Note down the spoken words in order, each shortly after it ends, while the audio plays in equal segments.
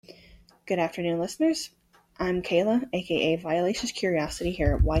Good afternoon, listeners. I'm Kayla, aka Violacious Curiosity,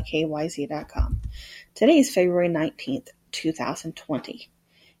 here at YKYZ.com. Today is February 19th, 2020,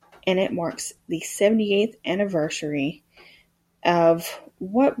 and it marks the 78th anniversary of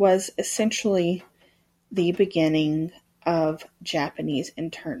what was essentially the beginning of Japanese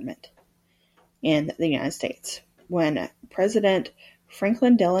internment in the United States, when President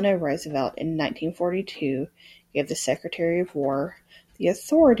Franklin Delano Roosevelt in 1942 gave the Secretary of War the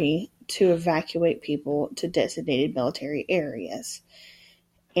authority to evacuate people to designated military areas.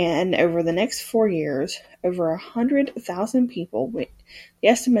 And over the next 4 years, over 100,000 people, the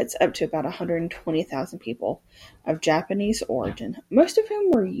estimates up to about 120,000 people of Japanese origin, most of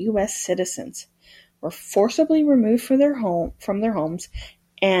whom were U.S. citizens, were forcibly removed from their homes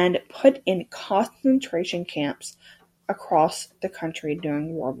and put in concentration camps across the country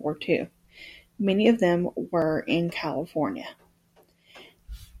during World War II. Many of them were in California.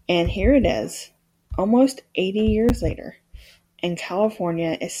 And here it is, almost 80 years later, and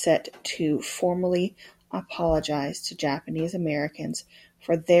California is set to formally apologize to Japanese Americans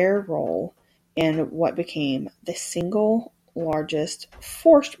for their role in what became the single largest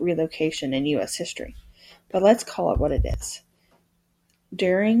forced relocation in U.S. history. But let's call it what it is.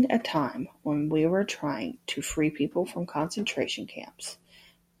 During a time when we were trying to free people from concentration camps,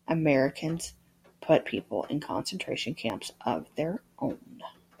 Americans put people in concentration camps of their own.